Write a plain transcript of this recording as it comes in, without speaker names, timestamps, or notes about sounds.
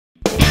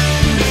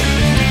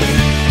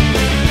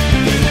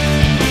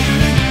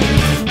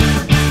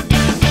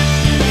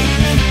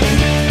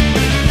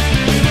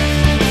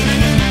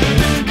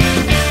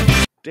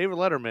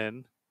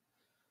Letterman,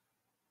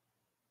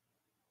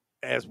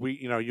 as we,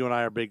 you and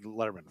I are big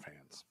Letterman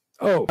fans.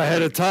 Oh, I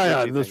had a tie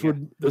on.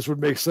 This would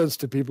make sense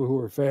to people who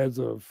are fans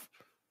of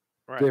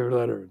David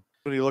Letterman.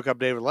 When you look up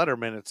David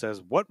Letterman, it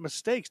says, "What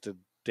mistakes did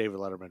David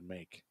Letterman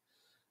make?"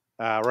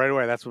 Right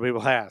away, that's what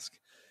people ask.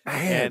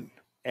 Man,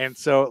 and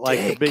so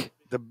like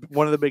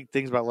one of the big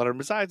things about Letterman,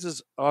 besides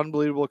his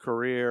unbelievable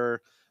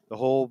career, the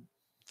whole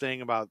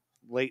thing about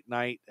late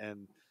night,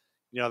 and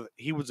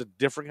he was a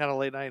different kind of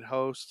late night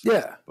host.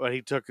 Yeah, but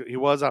he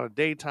was on a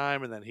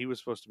daytime, and then he was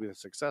supposed to be the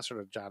successor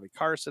to Johnny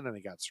Carson, and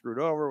he got screwed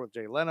over with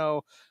Jay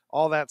Leno,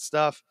 all that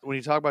stuff. When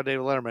you talk about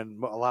David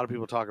Letterman, a lot of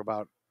people talk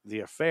about the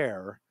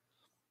affair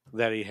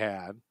that he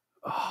had.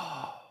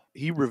 Oh.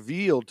 He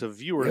revealed to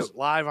viewers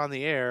live on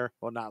the air,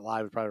 well, not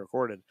live, probably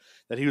recorded,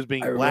 that he was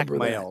being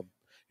blackmailed.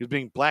 He was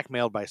being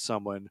blackmailed by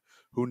someone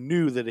who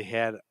knew that he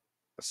had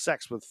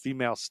sex with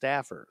female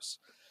staffers.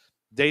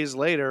 Days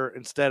later,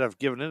 instead of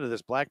giving in to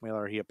this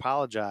blackmailer, he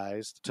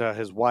apologized to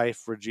his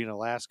wife, Regina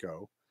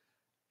Lasco,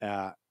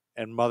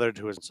 and mother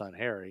to his son,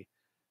 Harry,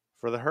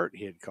 for the hurt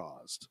he had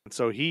caused. And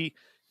so he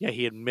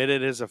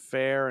admitted his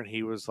affair, and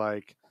he was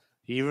like,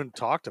 he even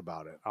talked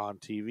about it on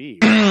TV.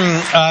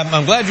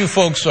 I'm glad you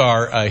folks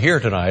are here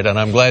tonight, and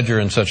I'm glad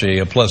you're in such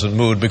a pleasant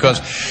mood, because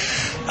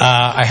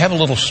I have a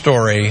little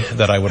story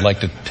that I would like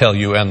to tell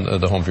you and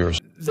the home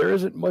viewers. There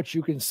isn't much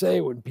you can say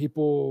when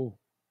people,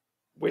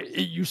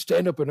 you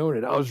stand up and own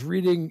it. I was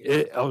reading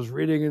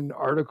an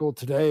article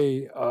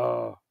today,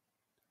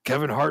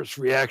 Kevin Hart's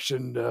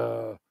reaction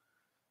to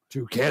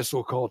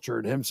cancel culture,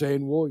 and him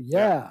saying, well,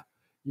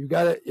 you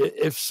got to,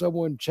 if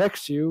someone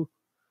checks you,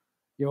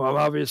 I'm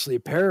obviously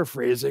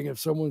paraphrasing. If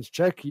someone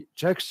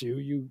checks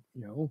you,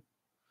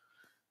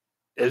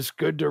 it's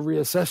good to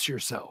reassess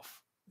yourself.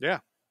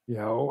 Yeah.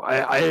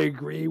 I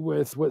agree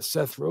with what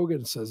Seth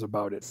Rogen says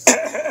about it.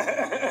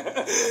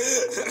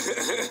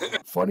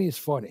 Funny is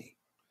funny.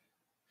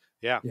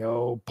 Yeah.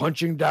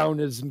 Punching down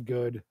isn't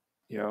good.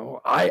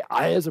 I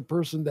as a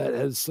person that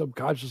has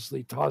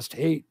subconsciously tossed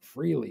hate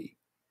freely.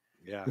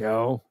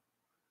 Yeah.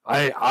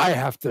 I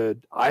have to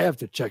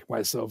check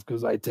myself,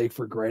 because I take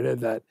for granted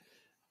that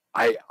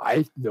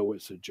I know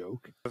it's a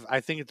joke. I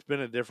think it's been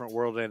a different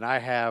world, and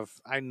I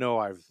know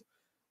I've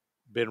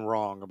been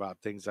wrong about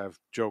things I've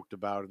joked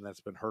about, and that's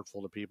been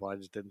hurtful to people. I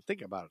just didn't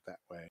think about it that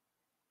way.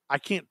 I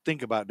can't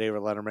think about David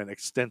Letterman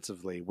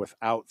extensively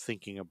without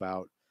thinking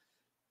about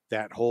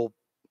that whole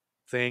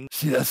thing.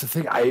 See, that's the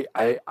thing. I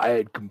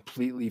had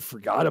completely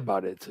forgot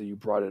about it till you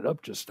brought it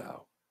up just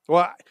now.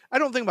 Well, I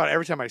don't think about it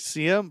every time I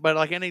see him, but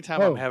like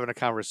anytime I'm having a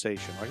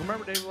conversation, like,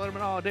 remember David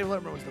Letterman? Oh, David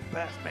Letterman was the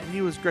best, man. He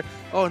was great.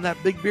 Oh, and that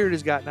big beard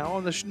he's got now. Oh,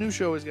 and the new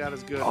show he's got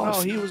is good.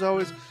 Oh, he was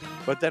always.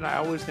 But then I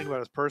always think about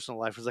his personal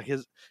life. It's like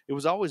his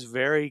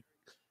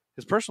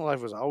personal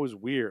life was always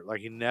weird. Like,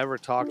 he never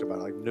talked about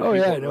it. Like,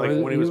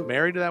 when he was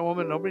married to that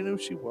woman, nobody knew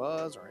who she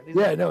was or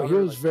anything. Yeah, no, he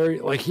was very,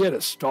 like, he had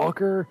a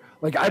stalker.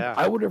 Like,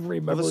 I would have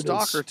remembered the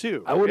stalker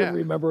too. I would have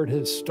remembered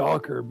his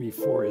stalker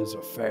before his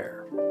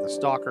affair. The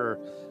stalker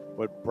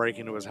would break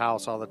into his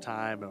house all the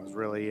time and was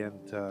really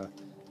into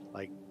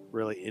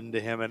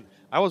him. And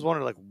I always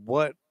wondered, like,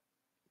 what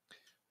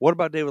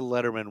about David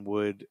Letterman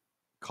would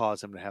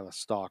cause him to have a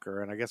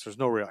stalker? And I guess there's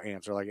no real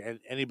answer. Like,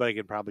 anybody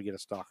can probably get a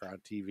stalker on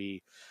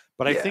TV,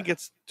 but I think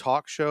it's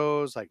talk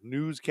shows, like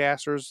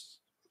newscasters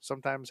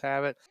sometimes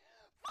have it,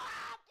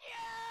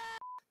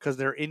 because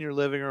they're in your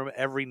living room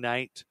every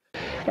night.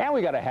 And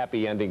we got a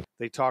happy ending.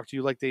 They talk to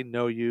you like they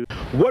know you.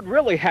 What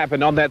really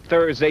happened on that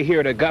Thursday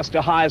here at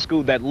Augusta High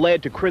School that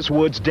led to Chris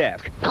Wood's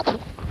death?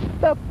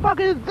 The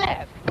fuck is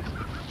that?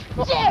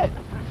 Shit!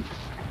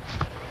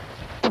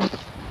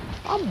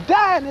 I'm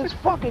dying in this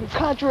fucking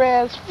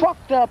country-ass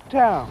fucked up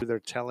town. They're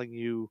telling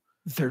you.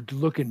 They're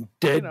looking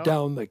dead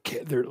down the.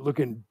 They're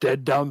looking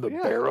dead down the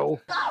barrel.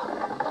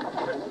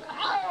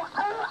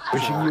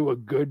 Wishing you a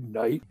good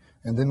night,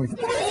 and then we.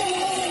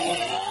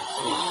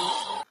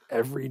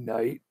 Every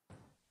night.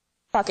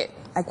 Fuck it,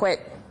 I quit.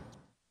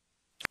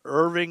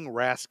 Irving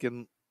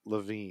Raskin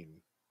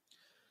Levine,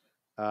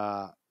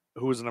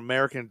 who was an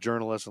American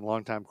journalist and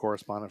longtime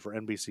correspondent for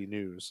NBC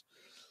News.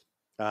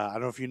 I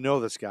don't know if you know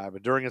this guy,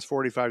 but during his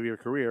 45-year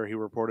career, he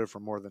reported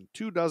from more than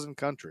 24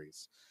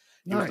 countries.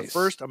 He was the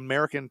first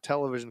American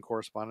television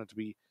correspondent to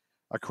be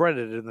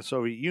accredited in the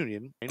Soviet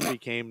Union, and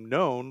became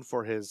known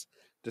for his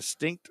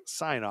distinct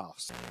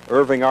sign-offs.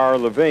 Irving R.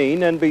 Levine,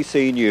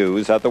 NBC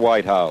News at the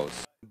White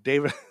House.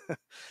 David,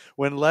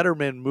 when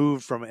Letterman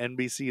moved from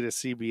NBC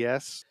to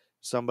CBS,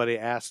 somebody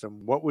asked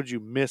him, what would you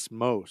miss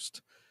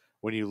most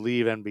when you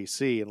leave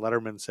NBC? And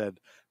Letterman said,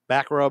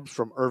 back rubs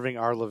from Irving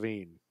R.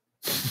 Levine.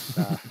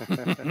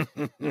 And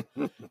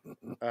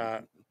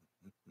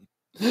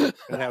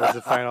that was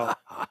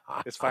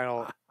his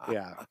final,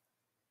 yeah.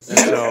 And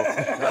so, now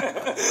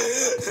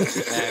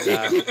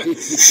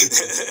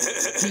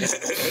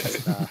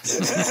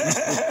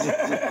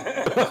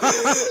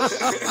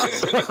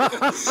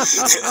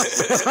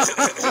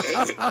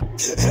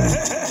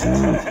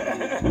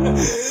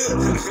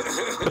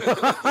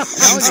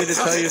I need to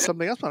tell you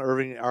something else about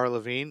Irving R.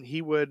 Levine.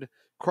 He would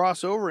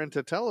cross over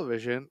into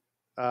television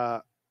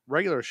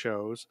regular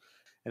shows,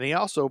 and he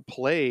also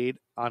played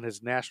on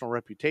his national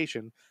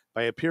reputation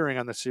by appearing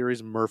on the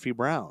series Murphy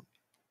Brown.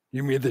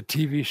 You mean the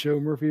TV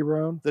show Murphy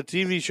Brown? The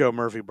TV show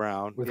Murphy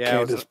Brown. With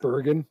Candace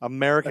Bergen?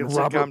 American and sitcom.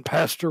 Robert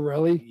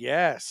Pastorelli?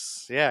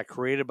 Yes. Yeah,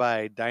 created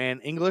by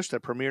Diane English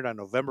that premiered on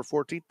November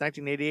 14th,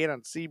 1988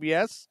 on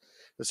CBS.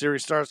 The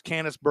series stars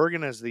Candace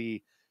Bergen as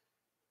the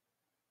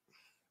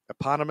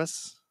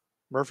eponymous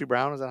Murphy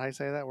Brown. Is that how you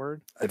say that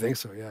word? I think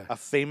so, yeah. A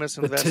famous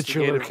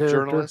investigative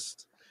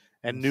journalist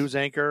and news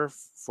anchor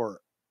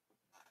for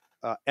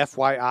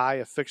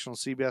FYI, a fictional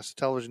CBS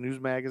television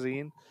news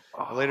magazine.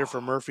 And later for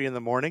Murphy in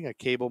the Morning, a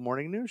cable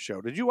morning news show.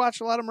 Did you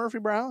watch a lot of Murphy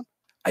Brown?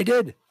 I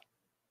did.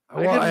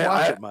 I didn't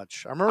watch it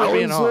much. I remember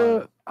being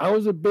on. I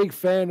was a big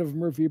fan of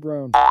Murphy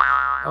Brown.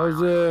 I was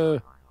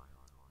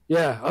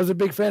a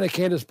big fan of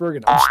Candace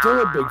Bergen. I'm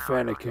still a big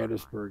fan of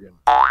Candace Bergen.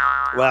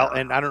 Well,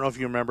 and I don't know if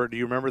you remember. Do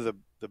you remember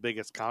the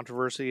biggest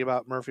controversy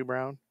about Murphy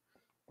Brown?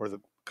 Or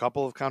the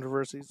couple of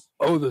controversies?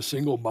 Oh, the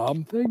single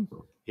mom thing?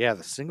 Yeah,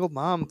 the single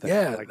mom thing.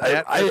 Yeah, like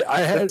that,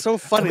 it's so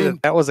funny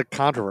that was a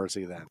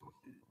controversy then.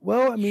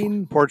 Well, I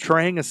mean,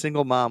 portraying a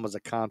single mom was a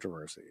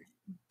controversy.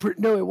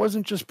 No, it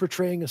wasn't just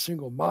portraying a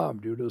single mom,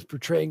 dude. It was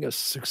portraying a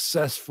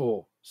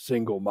successful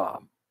single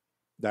mom.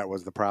 That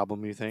was the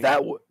problem, you think?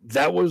 That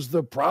was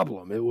the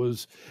problem. It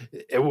was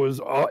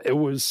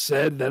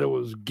said that it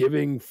was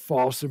giving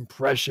false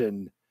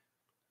impression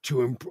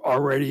to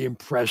already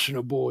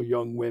impressionable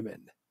young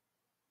women.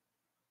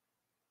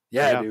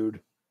 Yeah,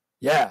 dude.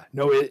 Yeah,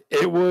 no,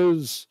 it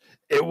was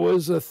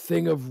a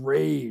thing of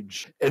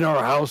rage in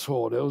our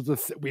household. It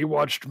was we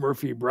watched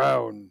Murphy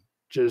Brown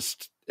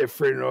just if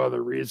for no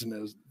other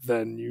reason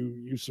than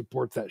you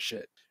support that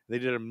shit. They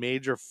did a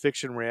major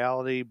fiction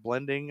reality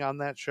blending on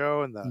that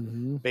show, and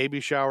the baby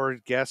shower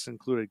guests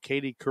included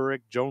Katie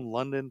Couric, Joan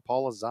London,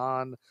 Paula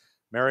Zahn,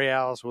 Mary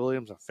Alice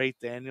Williams, and Faith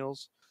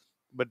Daniels.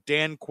 But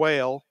Dan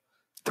Quayle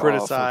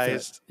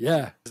criticized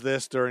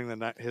this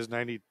during his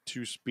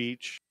 92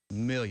 speech.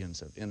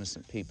 Millions of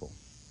innocent people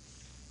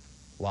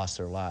lost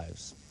their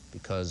lives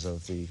because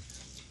of the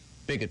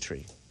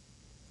bigotry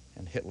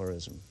and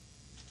Hitlerism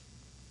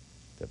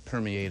that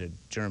permeated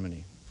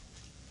Germany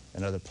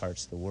and other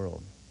parts of the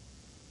world.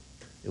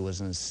 It was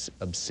an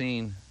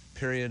obscene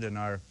period in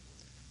our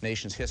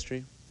nation's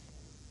history.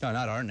 No,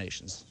 not our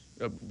nation's,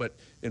 but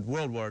in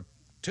World War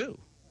II.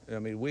 I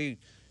mean,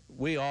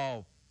 we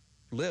all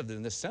lived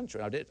in this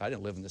century. I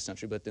didn't live in this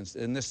century, but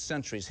in this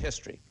century's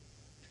history.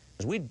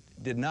 We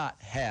did not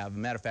have,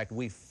 matter of fact,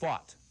 we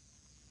fought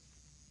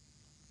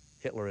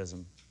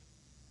Hitlerism.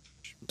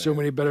 So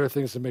many better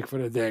things to make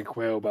fun of Dan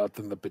Quayle about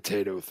than the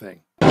potato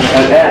thing.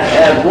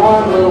 Add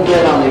one little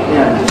bit on the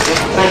end.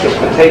 Just think of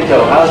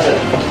potato. How's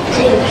it?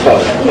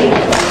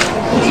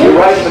 You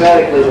write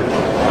phonetically.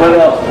 Put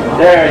up.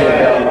 There you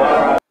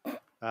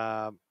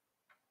go.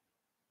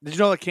 Did you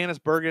know that Candace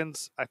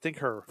Bergen's, I think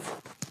her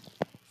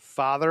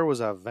father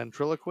was a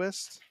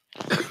ventriloquist?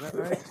 Is that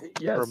right?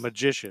 Yes. Or a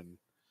magician.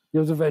 He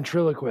was a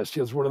ventriloquist.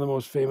 He was one of the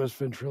most famous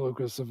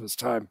ventriloquists of his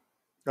time.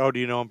 Oh, do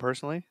you know him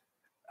personally?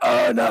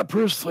 Not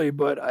personally,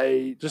 but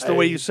the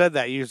way you said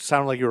that, you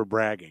sounded like you were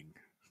bragging.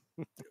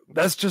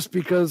 That's just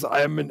because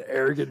I'm an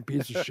arrogant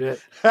piece of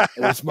shit.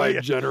 It's my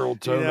general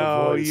tone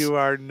of voice. No, you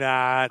are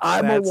not.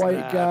 I'm a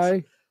white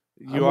guy.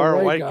 You are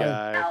a white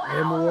guy. I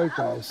am a white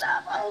guy.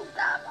 Stop.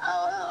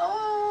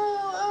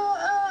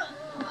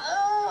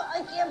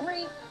 I can't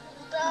breathe.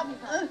 Stop.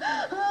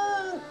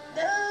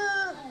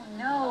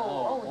 No.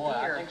 Oh, boy,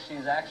 dear. I think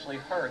she's actually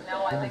hurt.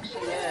 No, I think she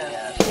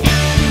is.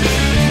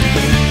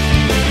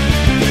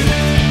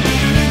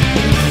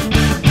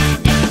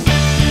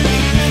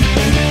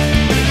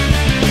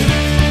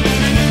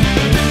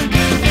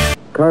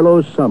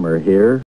 Carlos Summer here.